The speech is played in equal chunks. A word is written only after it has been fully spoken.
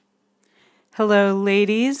Hello,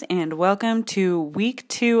 ladies, and welcome to week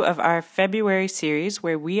 2 of our February series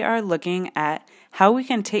where we are looking at how we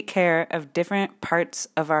can take care of different parts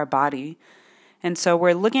of our body. And so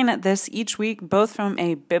we're looking at this each week, both from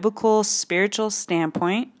a biblical, spiritual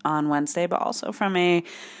standpoint on Wednesday, but also from a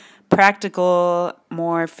practical,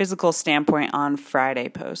 more physical standpoint on Friday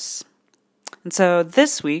posts. And so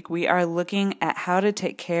this week we are looking at how to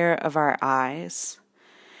take care of our eyes.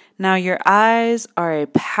 Now, your eyes are a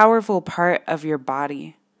powerful part of your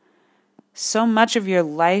body. So much of your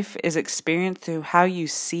life is experienced through how you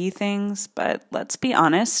see things, but let's be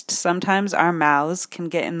honest, sometimes our mouths can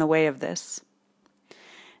get in the way of this.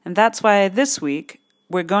 And that's why this week,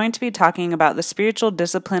 we're going to be talking about the spiritual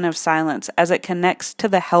discipline of silence as it connects to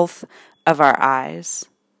the health of our eyes.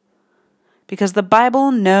 Because the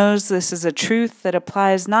Bible knows this is a truth that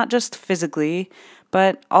applies not just physically,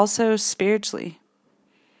 but also spiritually.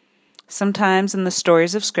 Sometimes in the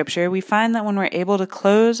stories of Scripture, we find that when we're able to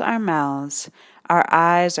close our mouths, our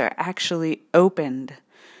eyes are actually opened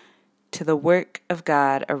to the work of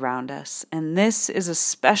God around us. And this is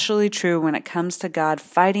especially true when it comes to God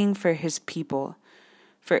fighting for His people,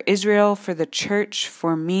 for Israel, for the church,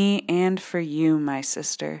 for me, and for you, my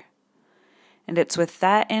sister. And it's with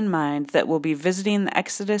that in mind that we'll be visiting the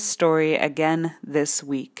Exodus story again this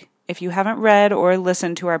week. If you haven't read or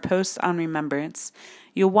listened to our posts on remembrance,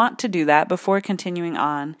 you'll want to do that before continuing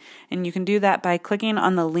on, and you can do that by clicking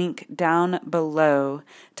on the link down below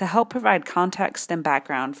to help provide context and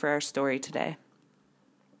background for our story today.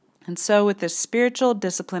 And so with the spiritual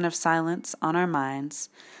discipline of silence on our minds,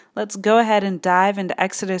 let's go ahead and dive into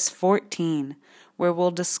Exodus 14, where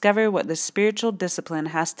we'll discover what the spiritual discipline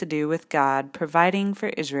has to do with God providing for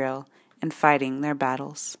Israel and fighting their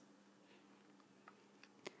battles.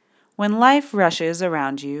 When life rushes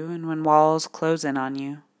around you and when walls close in on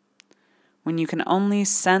you, when you can only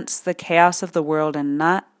sense the chaos of the world and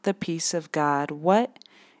not the peace of God, what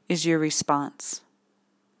is your response?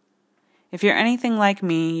 If you're anything like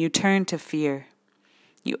me, you turn to fear.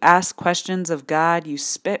 You ask questions of God, you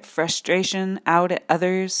spit frustration out at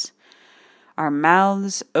others. Our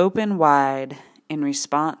mouths open wide in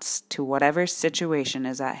response to whatever situation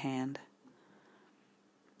is at hand.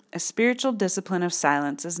 A spiritual discipline of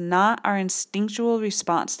silence is not our instinctual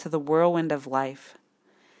response to the whirlwind of life.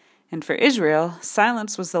 And for Israel,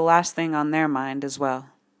 silence was the last thing on their mind as well.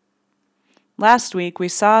 Last week, we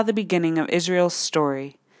saw the beginning of Israel's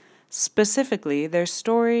story, specifically their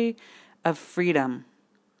story of freedom,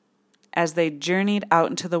 as they journeyed out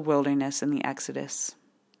into the wilderness in the Exodus.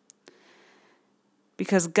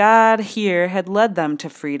 Because God here had led them to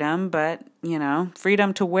freedom, but,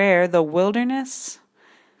 freedom to where? The wilderness?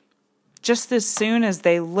 Just as soon as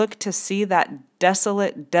they look to see that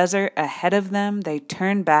desolate desert ahead of them, they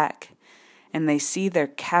turn back and they see their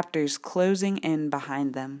captors closing in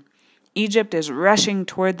behind them. Egypt is rushing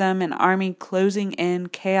toward them, an army closing in,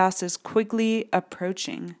 chaos is quickly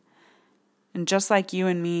approaching. And just like you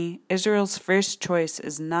and me, Israel's first choice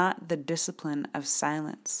is not the discipline of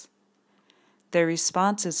silence. Their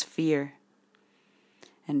response is fear.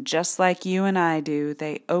 And just like you and I do,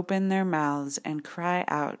 they open their mouths and cry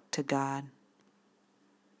out to God.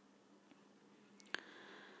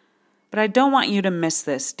 But I don't want you to miss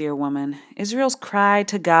this, dear woman. Israel's cry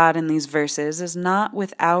to God in these verses is not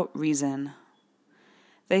without reason.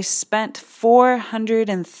 They spent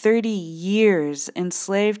 430 years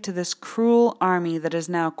enslaved to this cruel army that is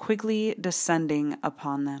now quickly descending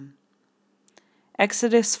upon them.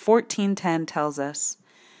 Exodus 14:10 tells us,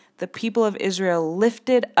 "The people of Israel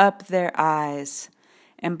lifted up their eyes,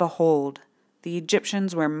 and behold, the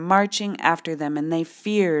Egyptians were marching after them, and they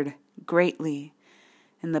feared greatly.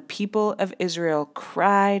 And the people of Israel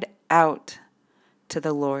cried out to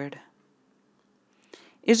the Lord."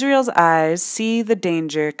 Israel's eyes see the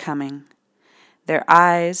danger coming. Their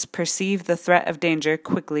eyes perceive the threat of danger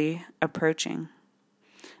quickly approaching.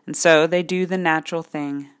 And so they do the natural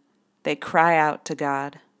thing. They cry out to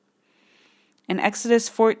God. In Exodus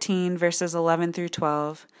 14, verses 11 through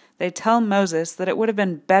 12, they tell Moses that it would have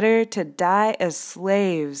been better to die as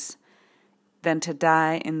slaves than to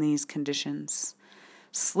die in these conditions.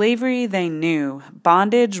 Slavery they knew,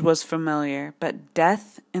 bondage was familiar, but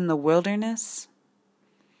death in the wilderness?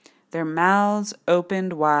 Their mouths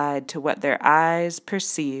opened wide to what their eyes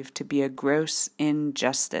perceived to be a gross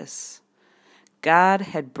injustice. God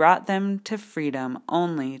had brought them to freedom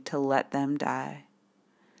only to let them die.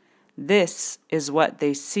 This is what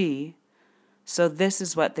they see, so this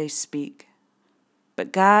is what they speak.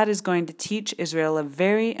 But God is going to teach Israel a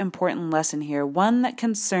very important lesson here, one that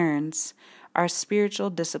concerns our spiritual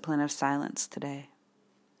discipline of silence today.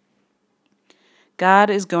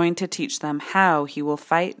 God is going to teach them how He will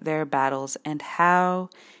fight their battles and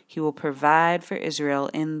how He will provide for Israel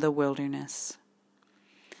in the wilderness.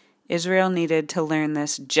 Israel needed to learn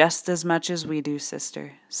this just as much as we do,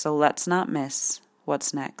 sister, so let's not miss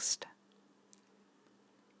what's next.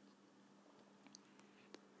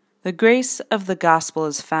 The grace of the gospel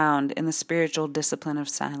is found in the spiritual discipline of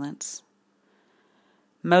silence.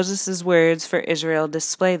 Moses' words for Israel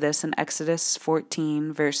display this in Exodus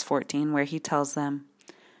 14, verse 14, where he tells them,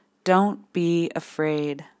 "Don't be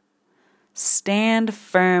afraid. Stand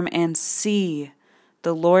firm and see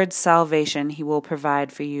the Lord's salvation He will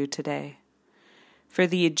provide for you today. For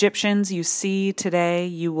the Egyptians you see today,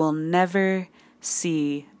 you will never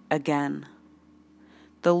see again.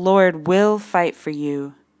 The Lord will fight for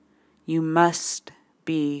you. You must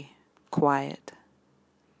be quiet."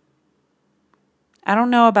 I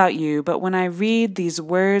don't know about you, but when I read these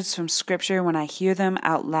words from Scripture, when I hear them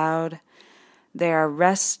out loud, they are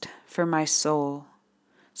rest for my soul.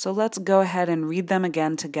 So let's go ahead and read them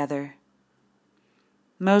again together.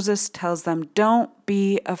 Moses tells them, "Don't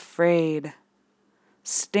be afraid.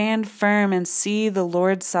 Stand firm and see the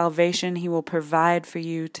Lord's salvation He will provide for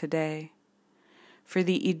you today. For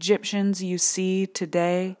the Egyptians you see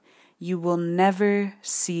today, you will never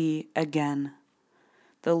see again.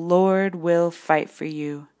 The Lord will fight for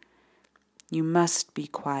you. You must be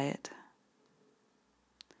quiet."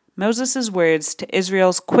 Moses' words to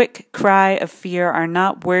Israel's quick cry of fear are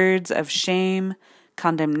not words of shame,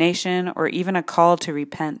 condemnation, or even a call to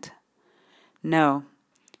repent. No,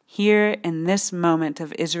 here in this moment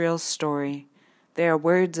of Israel's story, they are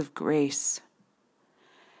words of grace.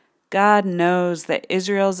 God knows that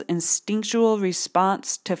Israel's instinctual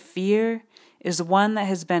response to fear is one that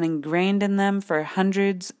has been ingrained in them for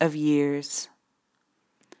hundreds of years.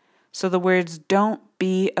 So the words, "Don't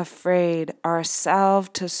be afraid," are a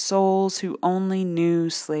salve to souls who only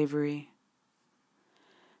knew slavery.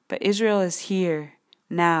 But Israel is here,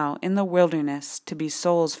 now, in the wilderness, to be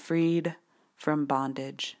souls freed from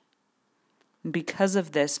bondage. And because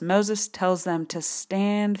of this, Moses tells them to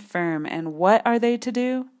stand firm. And what are they to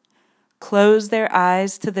do? Close their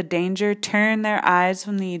eyes to the danger, turn their eyes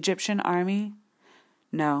from the Egyptian army?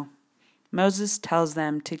 No, Moses tells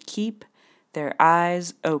them to keep their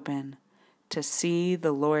eyes open to see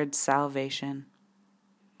the Lord's salvation.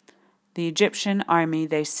 The Egyptian army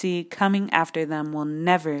they see coming after them will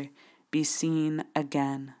never be seen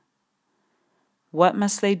again. What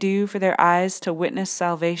must they do for their eyes to witness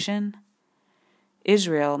salvation?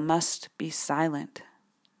 Israel must be silent.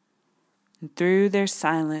 And through their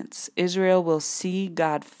silence, Israel will see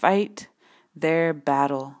God fight their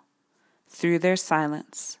battle. Through their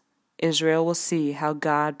silence, Israel will see how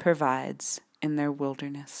God provides in their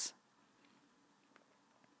wilderness.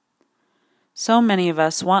 So many of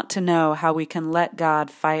us want to know how we can let God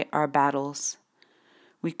fight our battles.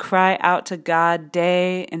 We cry out to God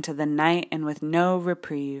day into the night and with no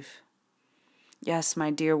reprieve. Yes, my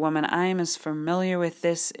dear woman, I am as familiar with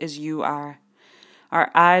this as you are. Our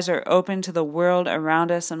eyes are open to the world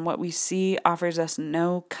around us, and what we see offers us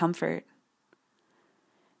no comfort.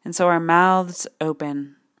 And so our mouths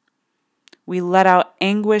open. We let out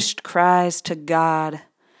anguished cries to God,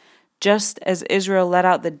 just as Israel let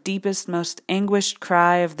out the deepest, most anguished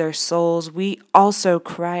cry of their souls. We also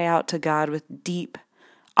cry out to God with deep,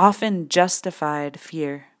 often justified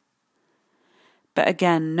fear. But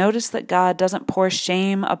again, notice that God doesn't pour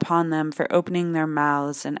shame upon them for opening their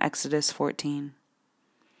mouths in Exodus 14.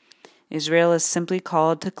 Israel is simply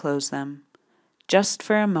called to close them, just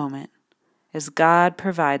for a moment, as God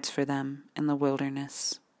provides for them in the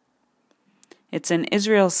wilderness. It's in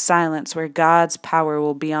Israel's silence where God's power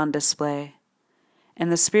will be on display.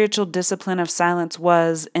 And the spiritual discipline of silence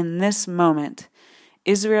was, in this moment,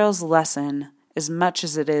 Israel's lesson as much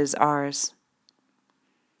as it is ours.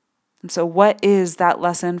 And so what is that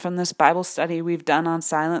lesson from this Bible study we've done on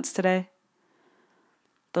silence today?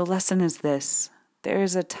 The lesson is this: there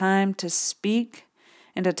is a time to speak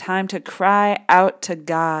and a time to cry out to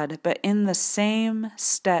God, but in the same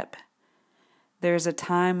step, there is a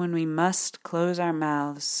time when we must close our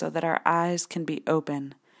mouths so that our eyes can be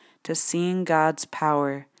open to seeing God's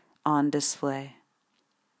power on display.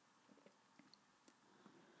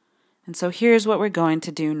 And so here's what we're going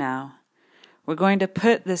to do now. We're going to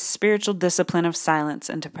put this spiritual discipline of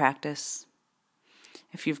silence into practice.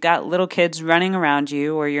 If you've got little kids running around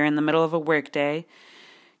you or you're in the middle of a workday,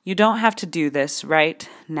 you don't have to do this right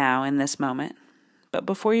now in this moment. But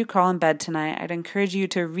before you crawl in bed tonight, I'd encourage you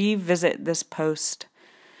to revisit this post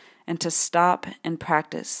and to stop and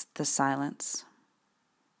practice the silence.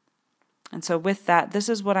 And so with that, this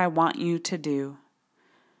is what I want you to do.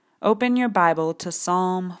 Open your Bible to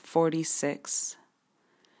Psalm 46.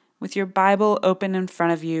 With your Bible open in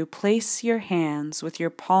front of you, place your hands with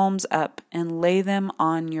your palms up and lay them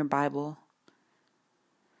on your Bible.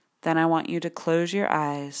 Then I want you to close your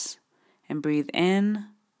eyes and breathe in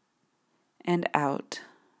and out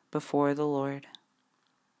before the Lord.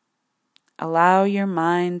 Allow your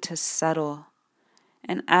mind to settle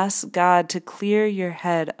and ask God to clear your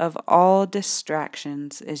head of all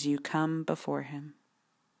distractions as you come before Him.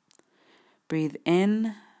 Breathe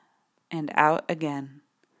in and out again,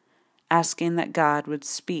 asking that God would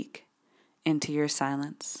speak into your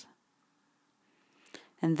silence.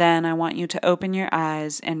 And then I want you to open your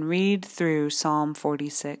eyes and read through Psalm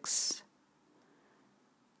 46.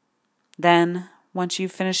 Then, once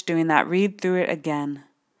you've finished doing that, read through it again.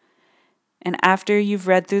 And after you've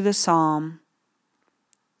read through the psalm,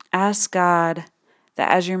 ask God that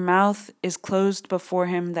as your mouth is closed before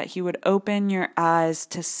Him, that He would open your eyes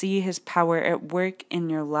to see His power at work in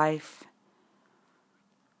your life.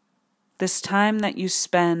 This time that you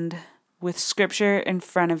spend with Scripture in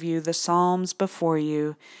front of you, the Psalms before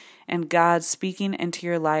you, and God speaking into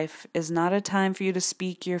your life is not a time for you to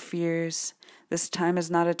speak your fears. This time is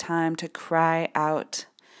not a time to cry out.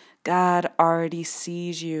 God already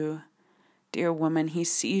sees you. Dear woman, He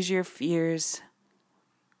sees your fears.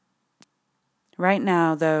 Right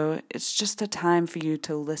now, though, it's just a time for you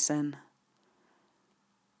to listen.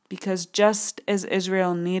 Because just as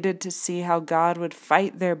Israel needed to see how God would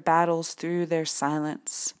fight their battles through their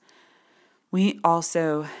silence, we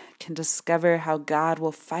also can discover how God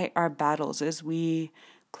will fight our battles as we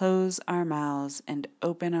close our mouths and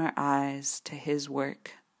open our eyes to His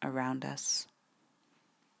work around us.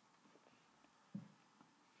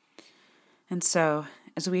 And so,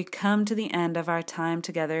 as we come to the end of our time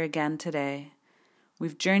together again today,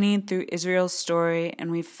 we've journeyed through Israel's story and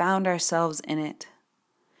we've found ourselves in it.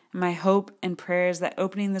 And my hope and prayer is that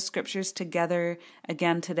opening the Scriptures together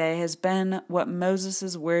again today has been what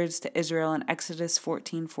Moses' words to Israel in Exodus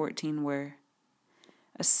 14:14 were.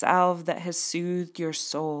 A salve that has soothed your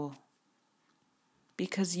soul.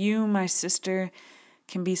 Because you, my sister,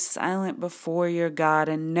 can be silent before your God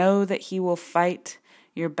and know that He will fight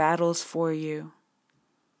your battles for you.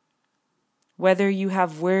 Whether you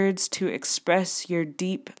have words to express your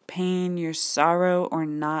deep pain, your sorrow, or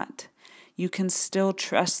not, you can still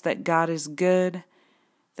trust that God is good,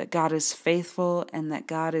 that God is faithful, and that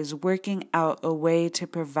God is working out a way to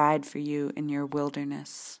provide for you in your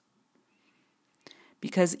wilderness.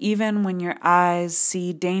 Because even when your eyes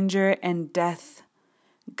see danger and death,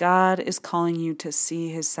 God is calling you to see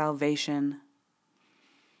His salvation.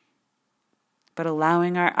 But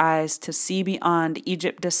allowing our eyes to see beyond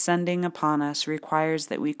Egypt descending upon us requires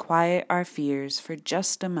that we quiet our fears for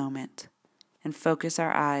just a moment and focus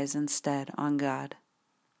our eyes instead on God.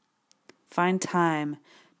 Find time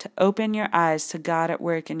to open your eyes to God at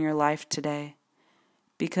work in your life today,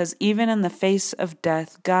 because even in the face of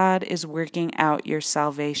death, God is working out your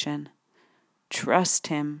salvation. Trust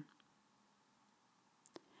Him.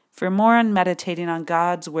 For more on meditating on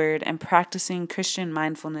God's Word and practicing Christian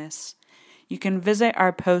mindfulness, you can visit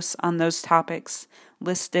our posts on those topics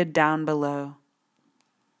listed down below.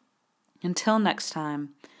 Until next time,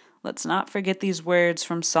 let's not forget these words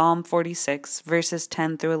from Psalm 46, verses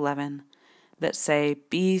 10 through 11, that say,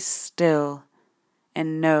 "Be still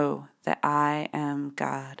and know that I am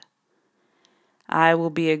God. I will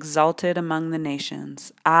be exalted among the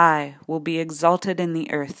nations. I will be exalted in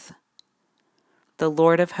the earth. The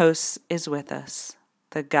Lord of hosts is with us.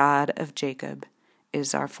 The God of Jacob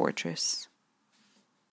is our fortress."